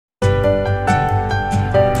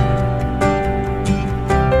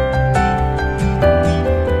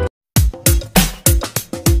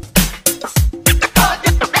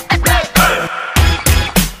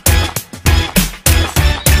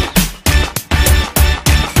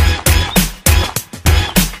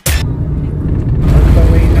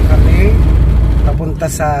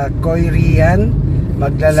nasa Korean.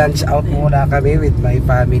 Magla-lunch out muna kami with my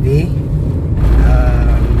family.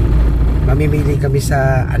 Mamimili kami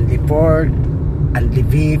sa only pork, only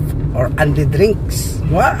beef, or only drinks.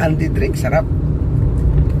 Wow, only drinks, sarap.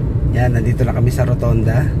 Yan, nandito na kami sa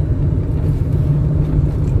Rotonda.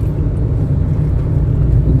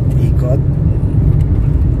 Ikot.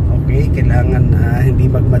 Okay, kailangan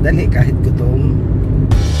hindi magmadali kahit gutom.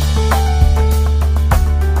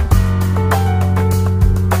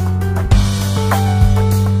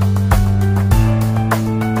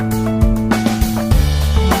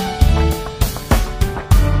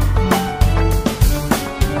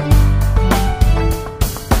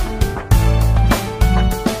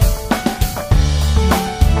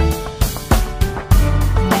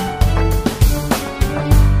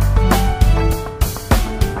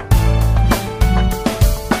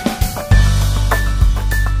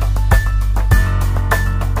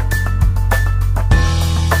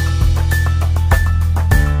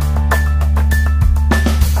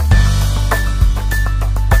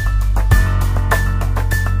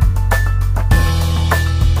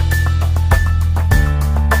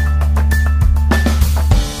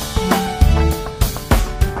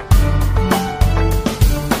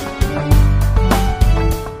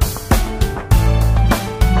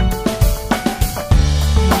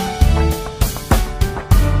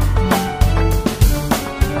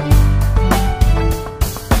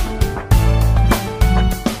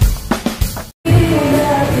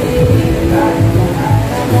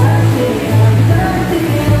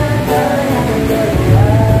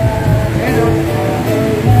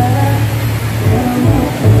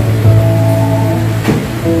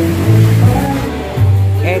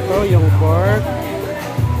 Yung pork,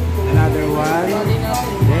 another one,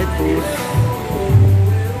 lettuce,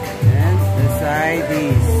 and the side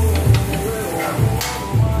is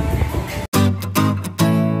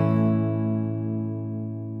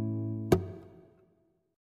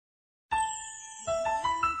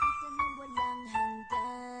walang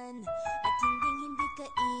hanggan at hindi ka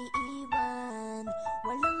iiwan.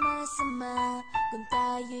 Walang masama kung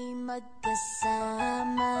tayo'y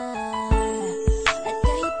magkasama. At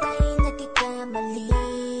kahit tayo'y nagkakamali,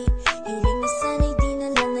 hiling na sana'y di na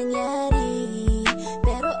lang nangyari.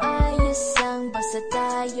 Pero ayos ang basta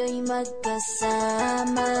tayo'y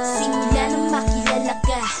magkasama. Simula nang makilala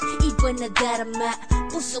ka, iba na darama.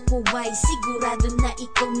 Puso ko ay sigurado na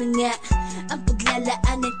ikaw na nga ang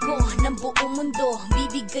paglalaanan ko ng buong mundo.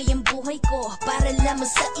 Bibigay ang buhay ko para lamang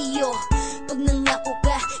sa iyo. Pag nangako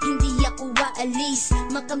ka, hindi ako aalis.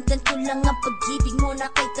 Makamtan ko lang ang pag-ibig mo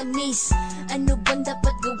na kay tamis. Ano bang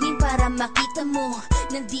dapat gawin para makita mo?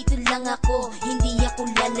 Nandito lang ako, hindi ako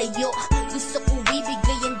lalayo. Gusto ko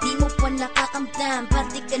ibigay ang di mo pa nakakamtam.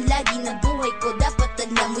 Parte ka lagi ng buhay ko, dapat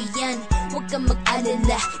alam mo yan. Huwag kang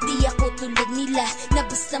mag-alala, di ako tulad nila na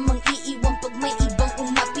basta mang iiwan pag may ibang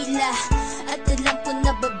umapila. At alam ko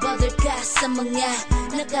na babother ka sa mga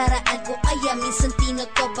nakaraan ko, kaya minsan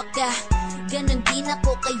tinotopa ka. Ganon din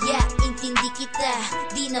ako kaya intindi kita.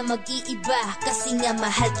 Di na mag-iiba kasi nga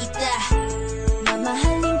mahal kita.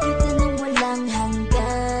 Mamahalin kita ng walang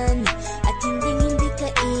hanggan at hindi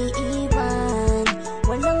ka iiwan.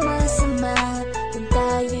 Walang masama kung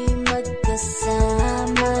tayo'y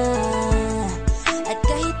magkasama. At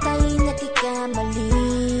kahit tayo'y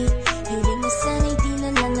nagkakamali, hiling na sana'y di na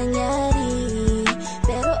lang nangyari.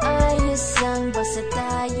 Pero ayos ang basta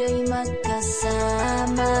tayo'y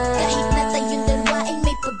magkasama. Kahit na tayong dalawa ay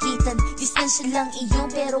may pagitan, distansya lang iyon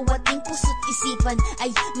pero ating puso't isipan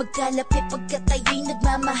ay magkalapit pagkat tayo'y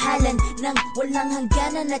nagmamahalan ng walang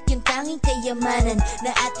hangganan. At yung tanging kayamanan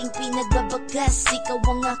na ating pinagbabagas, ikaw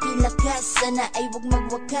ang aking lakas. Sana ay huwag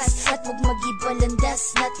magwakas at huwag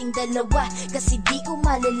mag-ibalandas nating dalawa. Kasi di ko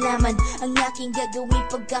malalaman ang aking gagawin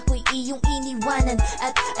pag ako'y iyong iniwanan.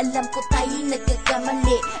 At alam ko tayo'y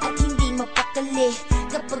nagkakamali at hindi mapakali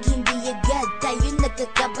kapag hindi agad tayo'y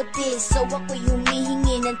nagkakabati. So ako'y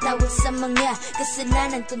humihingi ng tawad sa mga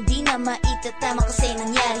kasalanan kung di na maitatama kasi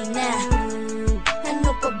nangyari na.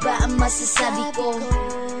 Ano pa ba ang masasabi ko?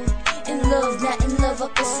 In love na in love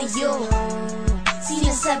ako sa'yo.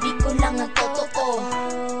 Sinasabi ko lang ang totoo,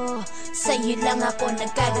 sa'yo lang ako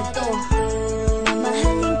nagkaganto.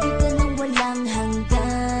 Mamahalin kita ng walang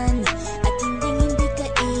hanggan at hindi ka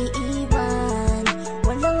iiwan.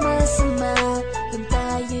 Walang masama kung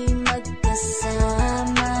tayo'y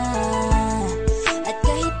magkasama. At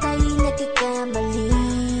kahit tayo'y nagkakamali,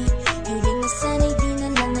 hiling na sana'y di na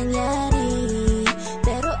lang nangyari.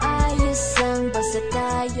 Pero ayos ang basta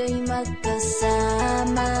tayo'y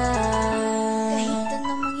magkasama. Kahit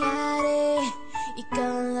anong mangyari,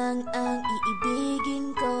 ikaw lang ang iibigin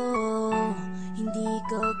ko.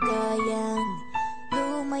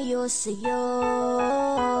 sa'yo.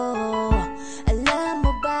 Alam mo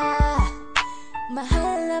ba,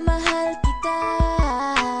 mahal na mahal kita.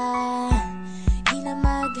 Di na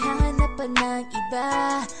maghanap pa ng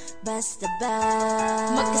iba. Basta ba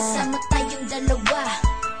magkasama tayong dalawa,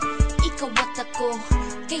 ikaw at ako,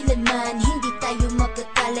 kailanman hindi tayo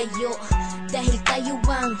magkakalayo. Dahil tayo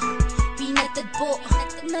ang pinatagpo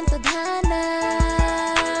ng tadhana.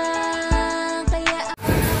 Kaya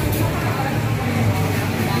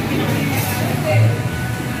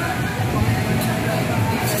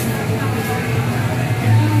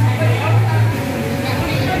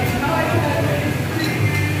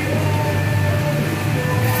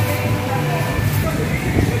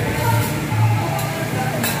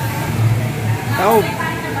Taob.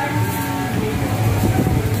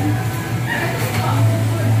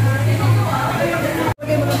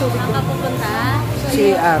 Saan ka pupunta?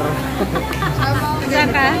 CR. Saan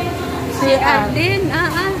ka? CR din?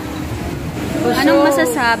 Anong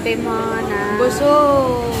masasabi mo na?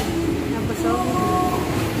 Busog. Nabusog?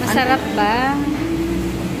 Masarap ba?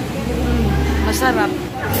 Masarap.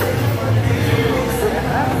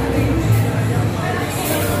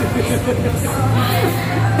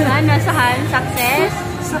 Ano, saan? Success?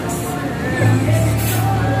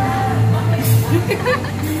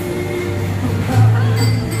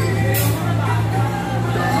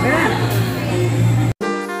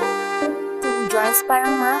 Joins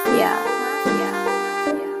parang mafia.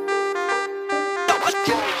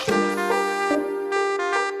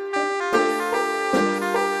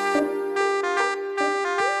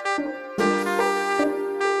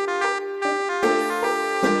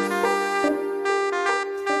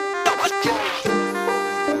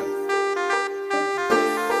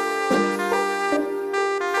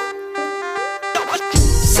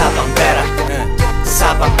 Sapang pera,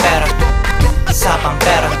 sapang pera, sapang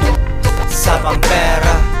pera, sapang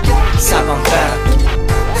pera, sapang pera,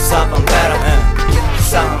 sapang pera,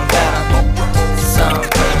 sapang pera,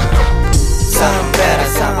 sapang pera,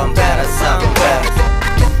 sapang pera, sapang pera,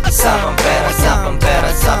 sapang pera, sapang pera,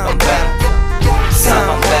 sapang pera,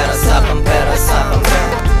 sapang pera, sapang pera, sapang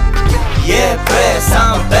pera. Yeah, pre,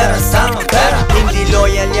 sapang pera, sapang pera. Hindi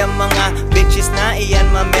loyal yung mga bitches na iyan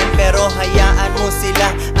mamen, pero hayaan mo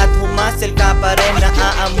sila at humasel ka pa rin.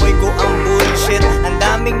 Naaamoy ko ang bullshit, ang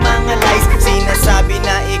daming mga lies, sinasabi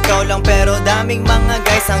na ikaw lang pero daming mga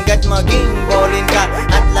guys. Hanggat maging ballin ka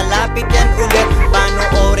at lalapit yan ulit,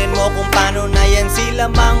 panoorin mo kung paano na yan sila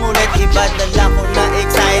mangulit. Iba dala ko na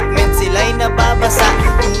excitement, sila'y nababasa.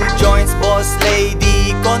 2 joints, boss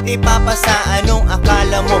lady, konti papasa. Anong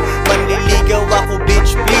akala mo? Manliligaw ako,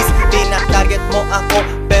 bitch please. Tinatarget mo ako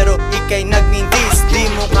pero ikay nagmintis. Di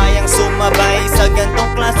mo kayang sumabay sa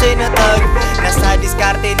gantong klase na tag. Nasa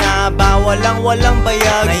diskarte na bawal lang walang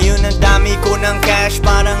bayag. Ngayon ang dami ko ng cash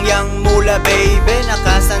parang yang mula baby.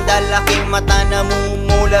 Nakasandal aking mata na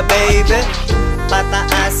mumula baby.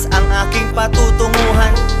 Pataas ang aking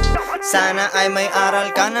patutunguhan, sana ay may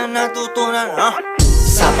aral ka na natutunan.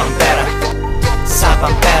 Sapang pera,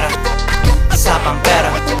 sapang pera, sapang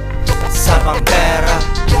pera, sapang pera,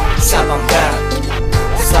 sapang pera,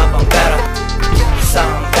 sapang pera,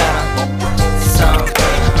 sapang pera, sapang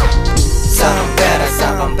pera, sapang pera,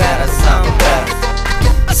 sapang pera, sapang pera,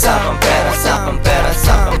 sapang pera, sapang pera,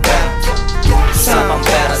 sapang pera, sapang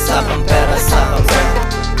pera, sapang pera, sapang pera.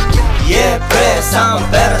 Yeah, pre, sapang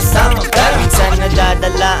pera, sapang pera. Minsan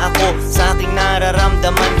nadadala ako sa aking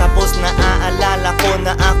nararamdaman, tapos naaalala ko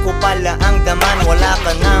na ako pala ang daman. Wala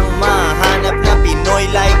ka nang mahanap na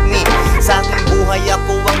Pinoy like me. Sa aking buhay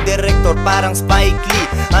ako ang director, parang Spike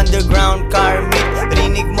Lee. Underground car meet,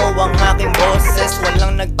 rinig mo ang aking boses.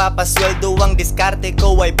 Walang nagpapasweldo, ang diskarte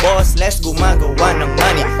ko ay bossless. Gumagawa ng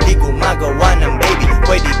money, di gumagawa ng baby.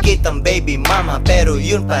 Pwede kitang baby mama, pero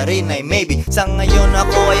yun pa rin ay maybe. Sa ngayon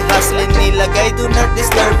ako ay hustling, nilagay do not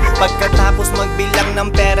disturb. Pagkatapos magbilang ng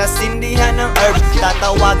pera, sindihan ng herb.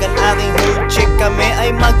 Tatawagan aking hood chick, kami ay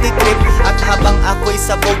magti-trip. At habang ako'y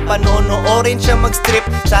sabog, panonoorin siya mag-strip.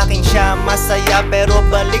 Sa akin siya masaya, pero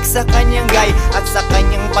balik sa kanyang guy. At sa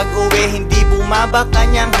kanyang pag-uwi, hindi bumaba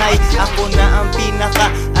kanyang high. Ako na ang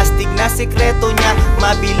pinaka-astig na sikreto niya.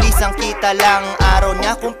 Mabilis ang kita lang, araw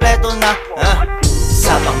niya kumpleto na.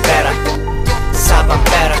 Sapang pera, sapang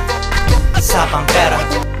pera, sapang pera,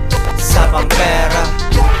 sapang pera,